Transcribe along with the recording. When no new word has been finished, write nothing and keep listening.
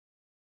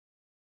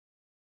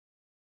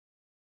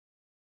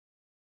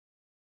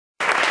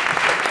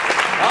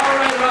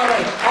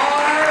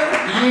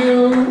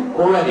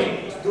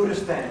ready. Do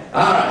this thing.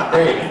 All right,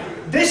 there you go.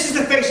 This is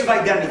the face of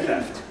identity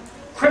theft.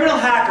 Criminal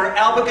hacker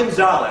Albert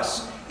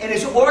Gonzalez and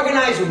his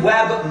organized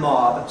web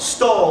mob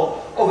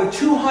stole over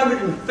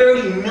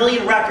 230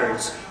 million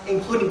records,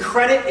 including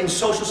credit and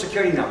social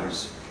security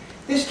numbers.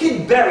 This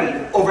kid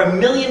buried over $1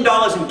 million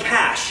in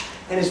cash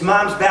in his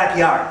mom's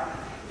backyard.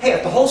 Hey,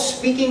 if the whole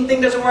speaking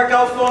thing doesn't work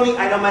out for me,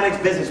 I know my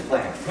next business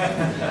plan.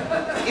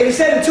 It is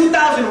said in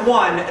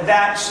 2001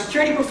 that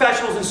security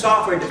professionals and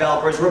software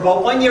developers were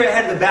about 1 year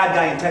ahead of the bad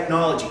guy in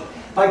technology.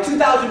 By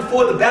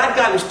 2004, the bad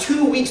guy was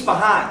 2 weeks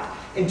behind.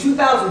 In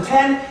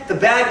 2010, the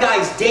bad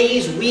guy's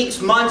days,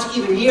 weeks, months,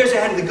 even years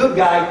ahead of the good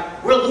guy.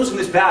 We're losing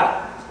this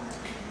battle.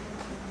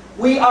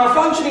 We are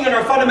functioning under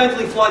a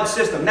fundamentally flawed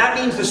system. That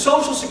means the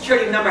social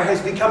security number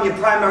has become your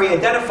primary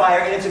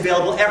identifier and it's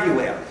available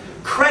everywhere.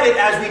 Credit,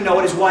 as we know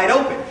it, is wide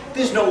open.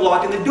 There's no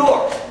lock in the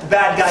door. The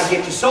bad guy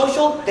gets your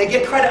social, they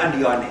get credit under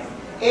your name.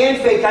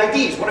 And fake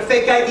IDs. What are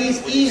fake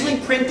IDs? Easily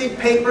printed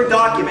paper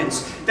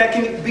documents that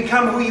can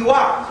become who you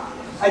are.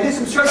 I did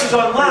some searches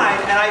online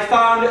and I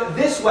found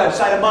this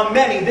website among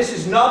many. This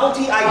is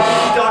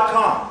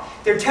noveltyIDs.com.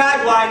 Their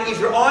tagline is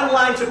your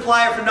online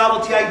supplier for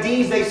novelty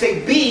IDs. They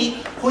say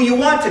be who you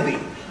want to be.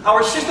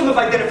 Our system of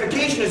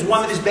identification is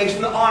one that is based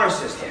on the honor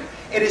system.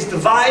 It is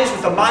devised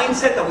with the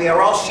mindset that we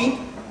are all sheep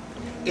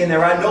and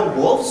there are no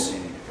wolves.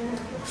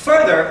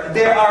 Further,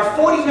 there are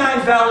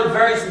 49 valid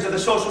versions of the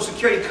Social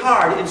Security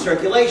card in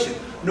circulation.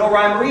 No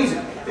rhyme or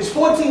reason. There's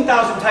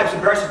 14,000 types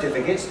of birth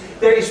certificates.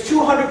 There is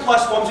 200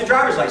 plus forms of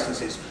driver's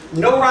licenses.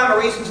 No rhyme or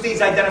reason to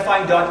these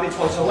identifying documents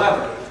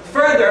whatsoever.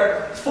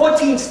 Further,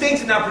 14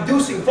 states are now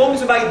producing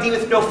forms of ID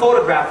with no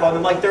photograph on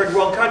them like third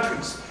world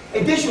countries.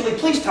 Additionally,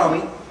 please tell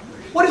me,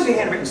 what is a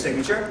handwritten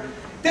signature?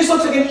 This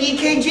looks like an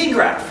EKG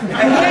graph.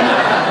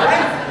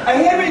 A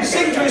handwritten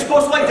signature is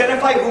supposed to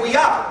identify who we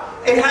are.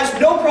 It has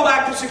no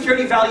proactive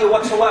security value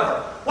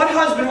whatsoever. What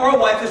husband or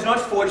wife has not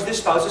forged their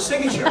spouse's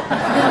signature?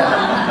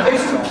 It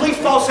is a complete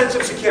false sense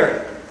of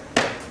security.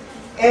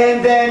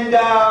 And then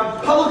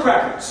public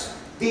records.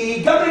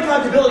 The Government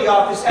Accountability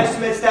Office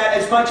estimates that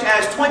as much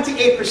as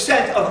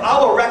 28% of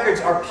our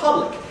records are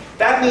public.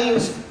 That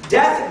means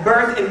death,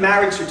 birth, and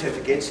marriage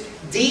certificates,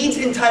 deeds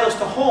and titles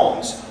to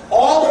homes,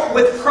 all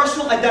with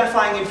personal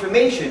identifying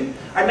information,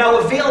 are now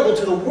available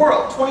to the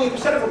world.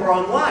 28% of them are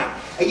online.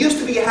 It used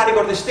to be you had to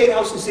go to the State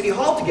House and City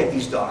Hall to get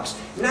these docs.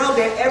 Now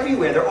they're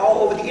everywhere. They're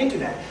all over the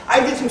internet.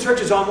 I did some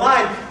searches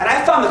online, and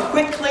I found the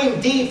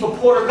quitclaim deed for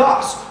Porter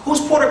Goss.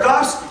 Who's Porter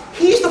Goss?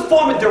 He's the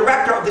former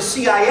director of the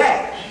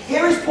CIA.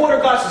 Here is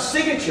Porter Goss's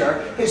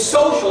signature, his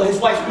social, his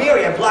wife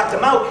Mary. I blocked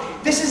him out.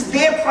 This is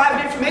their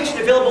private information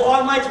available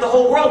online to the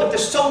whole world. If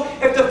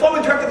the former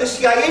director of the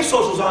CIA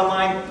social's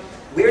online,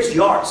 where's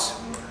yours?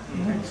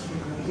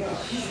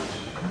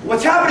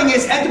 What's happening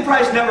is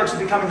enterprise networks are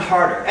becoming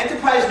harder.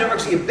 Enterprise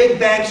networks are your big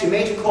banks, your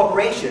major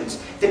corporations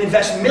that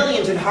invest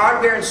millions in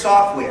hardware and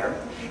software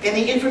and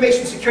the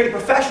information security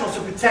professionals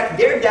to protect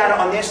their data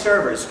on their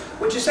servers,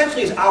 which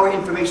essentially is our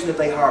information that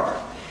they harbor.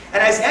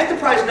 And as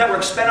enterprise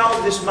networks spend all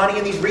of this money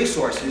and these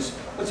resources,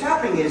 what's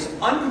happening is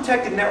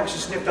unprotected networks are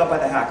sniffed out by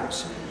the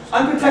hackers.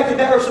 Unprotected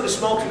networks are the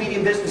small to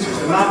medium businesses,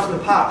 the moms and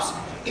the pops.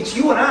 It's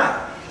you and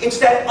I. It's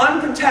that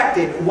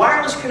unprotected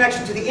wireless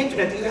connection to the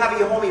internet that you have at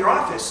your home or your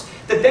office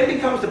that then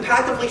becomes the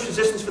path of least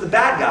resistance for the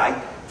bad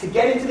guy to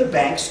get into the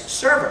bank's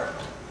server.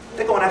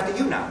 They're going after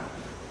you now.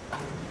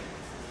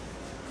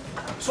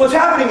 So what's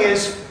happening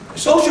is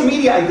social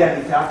media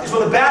identity theft is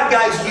when the bad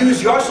guys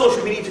use your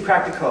social media to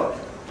crack the code.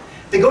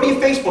 They go to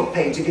your Facebook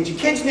page, they get your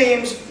kids'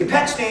 names, your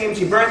pets' names,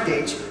 your birth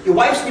dates, your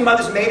wife's and your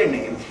mother's maiden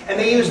name, and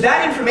they use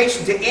that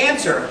information to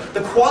answer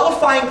the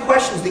qualifying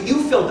questions that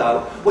you filled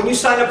out when you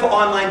signed up for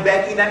online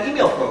banking in that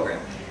email program.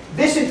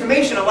 This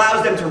information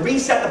allows them to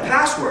reset the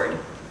password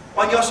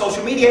on your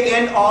social media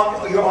and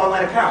on your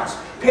online accounts.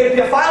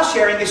 Peer-to-peer file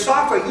sharing is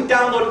software you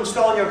download and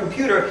install on your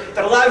computer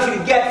that allows you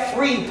to get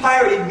free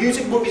pirated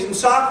music, movies, and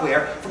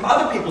software from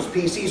other people's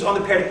PCs on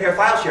the peer-to-peer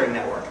file sharing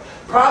network.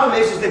 Problem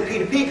is that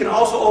P2P can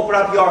also open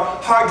up your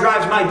hard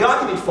drive's My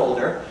Document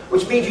folder,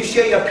 which means you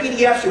share your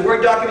PDFs, your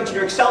Word documents, and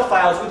your Excel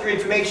files with your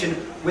information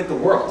with the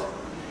world.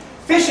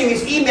 Phishing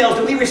is emails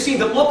that we receive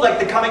that look like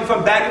they're coming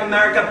from Bank of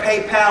America,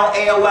 PayPal,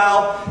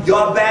 AOL,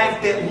 your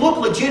bank, that look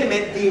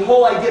legitimate. The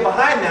whole idea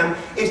behind them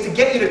is to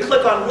get you to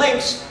click on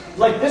links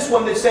like this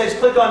one that says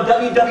click on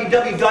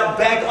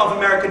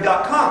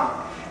www.bankofamerica.com.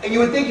 And you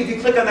would think if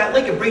you click on that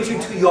link it brings you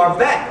to your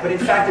bank, but in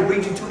fact it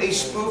brings you to a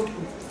spoofed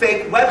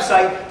fake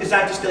website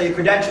designed to steal your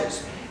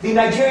credentials. The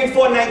Nigerian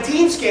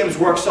 419 scams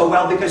work so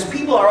well because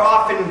people are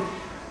often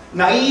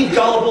naive,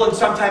 gullible, and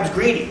sometimes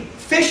greedy.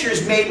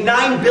 Fishers made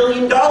 $9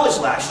 billion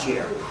last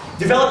year.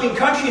 Developing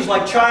countries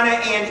like China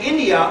and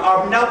India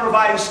are now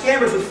providing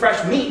scammers with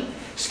fresh meat.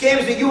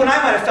 Scams that you and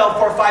I might have fell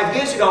for 5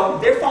 years ago,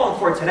 they're falling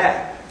for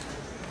today.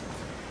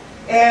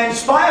 And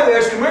spyware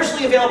is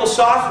commercially available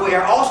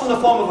software, also in the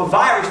form of a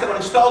virus that when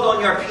installed on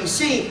your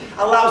PC,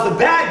 allows the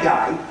bad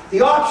guy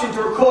the option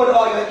to record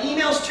all your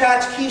emails,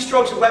 chats,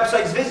 keystrokes, and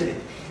websites visited.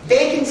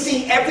 They can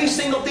see every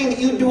single thing that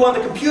you do on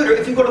the computer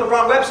if you go to the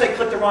wrong website,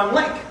 click the wrong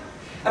link.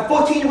 A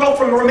 14-year-old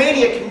from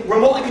Romania can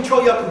remotely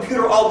control your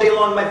computer all day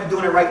long, might be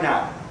doing it right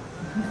now.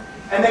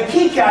 And then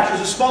key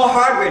catchers are small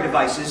hardware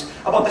devices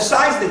about the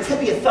size of the tip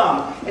of your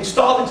thumb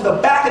installed into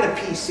the back of the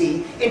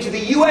PC, into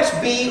the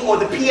USB or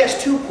the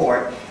PS2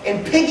 port,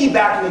 and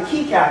piggybacking the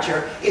key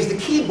catcher is the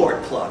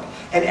keyboard plug.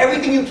 And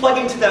everything you plug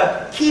into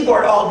the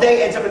keyboard all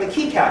day ends up in the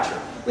key catcher.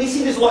 We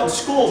see this a lot in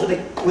schools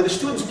where the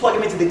students plug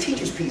them into the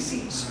teachers'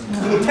 PCs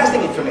to get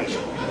testing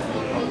information.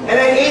 And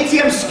then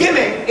ATM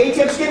skimming.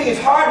 ATM skimming is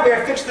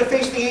hardware fixed to the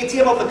face of the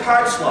ATM of the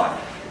card slot.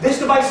 This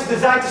device is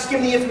designed to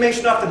skim the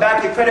information off the back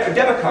of your credit or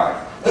debit card.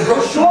 The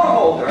brochure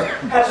holder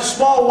has a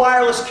small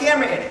wireless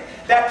camera in it.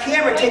 That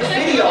camera takes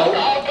video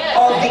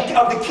of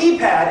the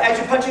keypad as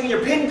you're punching in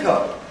your PIN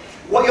code.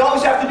 What you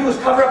always have to do is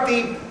cover up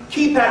the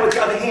keypad with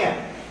your other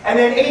hand. And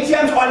then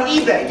ATMs on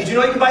eBay. Did you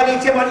know you can buy an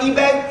ATM on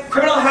eBay?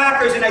 Criminal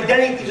hackers and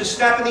identity thieves are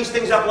snapping these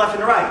things up left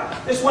and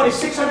right. This one is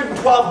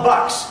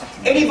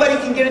 $612. Anybody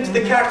can get into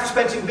the cash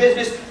dispensing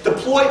business,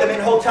 deploy them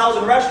in hotels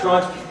and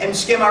restaurants, and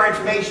skim our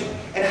information.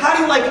 And how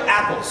do you like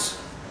apples?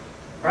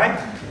 Right?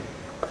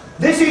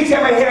 This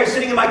ATM right here is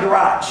sitting in my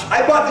garage.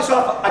 I bought this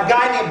off a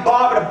guy named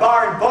Bob at a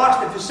bar in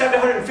Boston for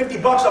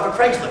 $750 off of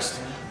Craigslist.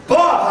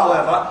 Bob,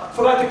 however,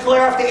 forgot to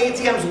clear off the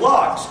ATM's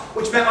logs,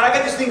 which meant when I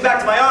got this thing back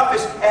to my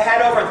office, it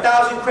had over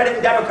 1,000 credit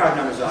and debit card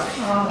numbers on it.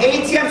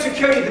 ATM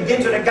security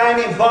begins with a guy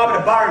named Bob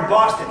at a bar in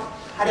Boston.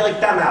 How do you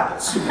like them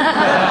apples?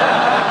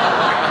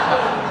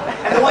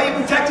 And the way you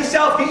protect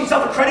yourself, get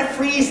yourself a credit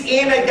freeze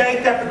and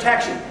identity theft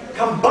protection.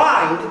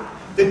 Combined,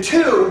 the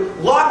two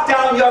lock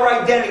down your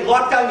identity,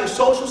 lock down your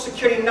social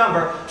security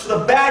number, so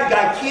the bad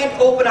guy can't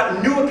open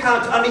up new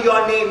accounts under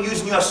your name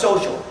using your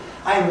social.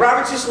 I am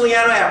Robert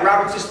Siciliano at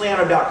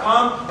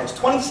robertsiciliano.com. That's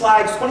 20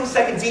 slides, 20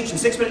 seconds each, in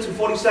 6 minutes and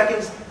 40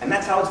 seconds, and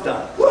that's how it's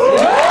done.